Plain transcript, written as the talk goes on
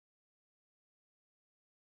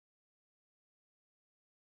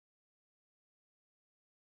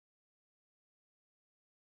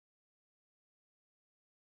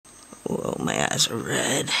Whoa, my eyes are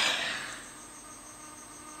red.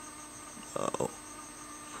 Whoa.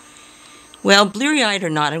 Well, bleary-eyed or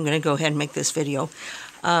not, I'm going to go ahead and make this video.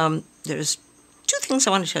 There's two things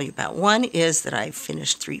I want to tell you about. One is that I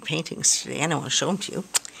finished 3 paintings today, and I want to show them to you.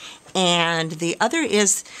 And the other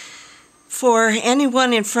is for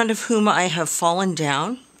anyone in front of whom I have fallen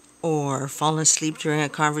down or fallen asleep during a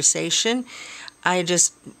conversation. I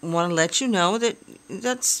just want to let you know that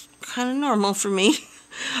that's kind of normal for me.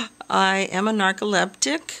 I am a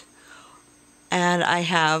narcoleptic, and I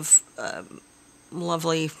have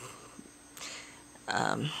lovely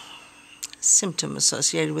symptom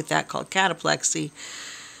associated with that called cataplexy,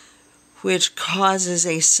 which causes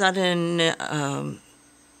a sudden,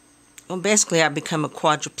 well, basically I become a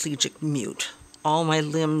quadriplegic mute. All my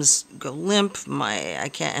limbs go limp, I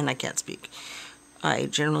can't speak. I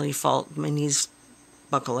generally fall, my knees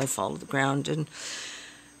buckle, I fall to the ground, and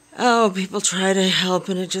oh, people try to help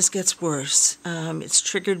and it just gets worse. It's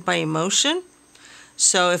triggered by emotion,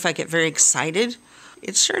 so if I get very excited,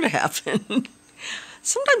 it's sure to happen.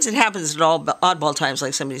 Sometimes it happens at oddball times,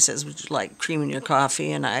 like somebody says, would you like cream in your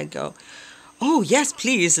coffee? And I go, oh, yes,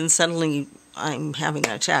 please. And suddenly I'm having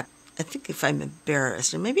an attack. I think if I'm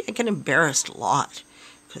embarrassed, and maybe I get embarrassed a lot,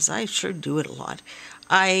 because I sure do it a lot.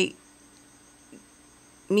 I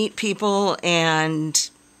meet people and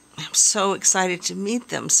I'm so excited to meet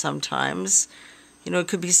them sometimes. You know, it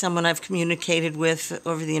could be someone I've communicated with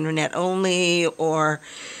over the internet only, or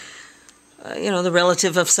you know, the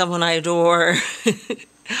relative of someone I adore.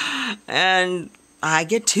 And I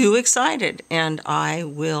get too excited and I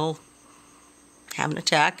will have an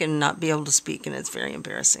attack and not be able to speak, and it's very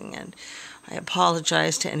embarrassing, and I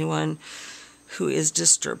apologize to anyone who is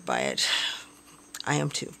disturbed by it. I am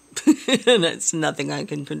too. And it's nothing I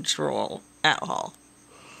can control at all.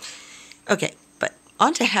 Okay, but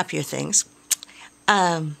on to happier things.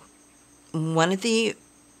 One of the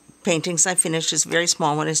paintings I finished is a very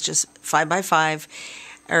small one. It's just 5 by 5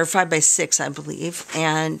 or 5 by 6, I believe,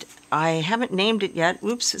 and I haven't named it yet.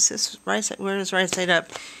 Oops, is this right side? Where is right side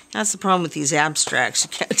up? That's the problem with these abstracts. You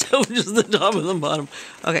can't tell which is the top and the bottom.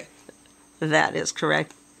 Okay, that is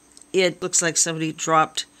correct. It looks like somebody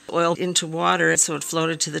dropped oil into water, so it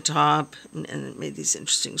floated to the top, and it made these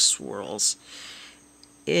interesting swirls.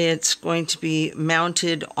 It's going to be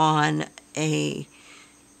mounted on a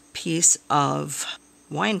piece of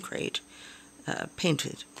wine crate,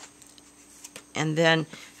 painted. And then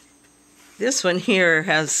this one here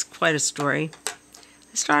has quite a story.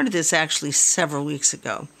 I started this actually several weeks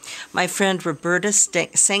ago. My friend Roberta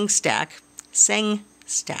Sengstack,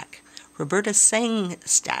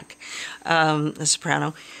 a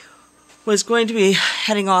soprano, was going to be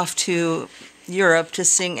heading off to Europe to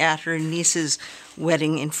sing at her niece's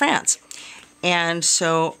wedding in France. And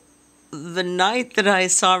so the night that I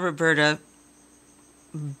saw Roberta,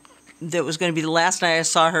 that was going to be the last night I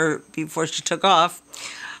saw her before she took off,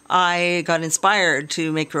 I got inspired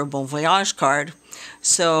to make her a bon voyage card.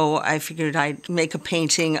 So I figured I'd make a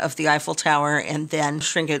painting of the Eiffel Tower and then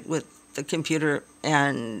shrink it with the computer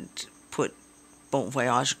and put bon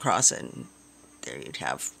voyage across it, and there you'd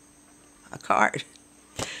have a card.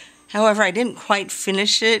 However, I didn't quite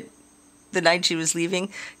finish it the night she was leaving.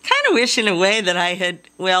 Kind of wish in a way that I had,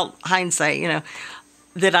 well, hindsight, you know,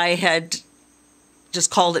 that I had just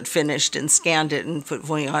called it finished and scanned it and put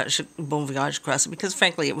bon voyage across it, because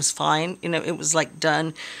frankly it was fine, you know, it was like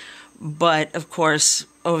done. But of course,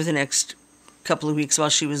 over the next couple of weeks while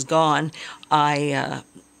she was gone, I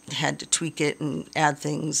had to tweak it and add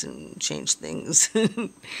things and change things. I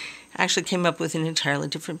actually came up with an entirely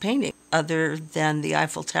different painting, other than the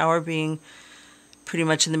Eiffel Tower being pretty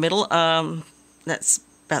much in the middle. That's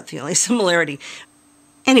about the only similarity.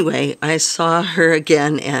 Anyway, I saw her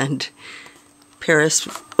again, and Paris,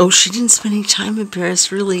 oh, she didn't spend any time in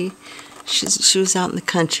Paris, really. She was out in the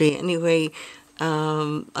country. Anyway,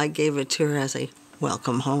 I gave it to her as a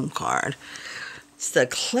welcome home card. It's the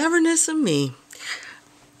cleverness of me.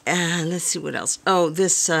 And let's see what else. Oh,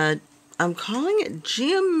 this, I'm calling it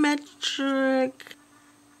geometric.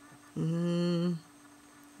 I'm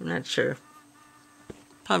not sure.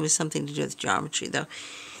 Probably something to do with geometry, though.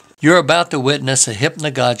 You're about to witness a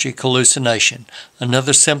hypnagogic hallucination,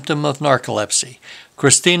 another symptom of narcolepsy.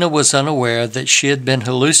 Christina was unaware that she had been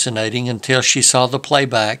hallucinating until she saw the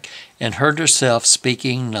playback and heard herself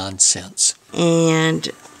speaking nonsense. And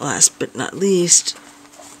last but not least,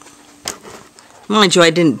 mind you,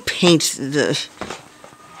 I didn't paint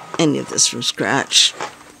any of this from scratch.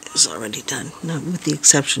 It was already done, not with the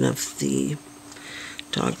exception of the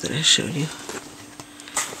dog that I showed you.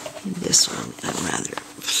 And this one, I'm rather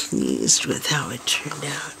pleased with how it turned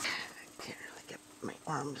out. I can't really get my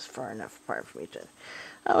arm's far enough apart for me to...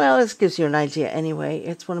 Oh, well, this gives you an idea anyway.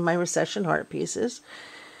 It's one of my recession heart pieces.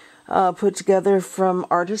 Put together from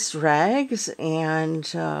artist rags and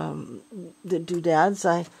the doodads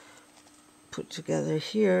I put together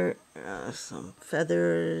here. Some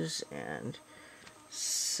feathers and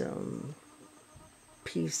some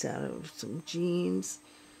piece out of some jeans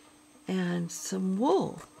and some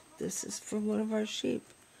wool. This is from one of our sheep.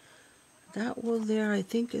 That wool there I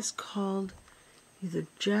think is called either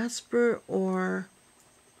Jasper or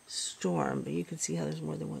Storm, but you can see how there's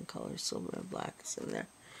more than one color. Silver and black is in there.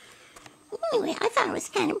 Anyway, I thought it was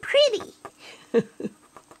kind of pretty.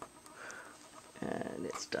 And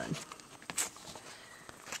it's done.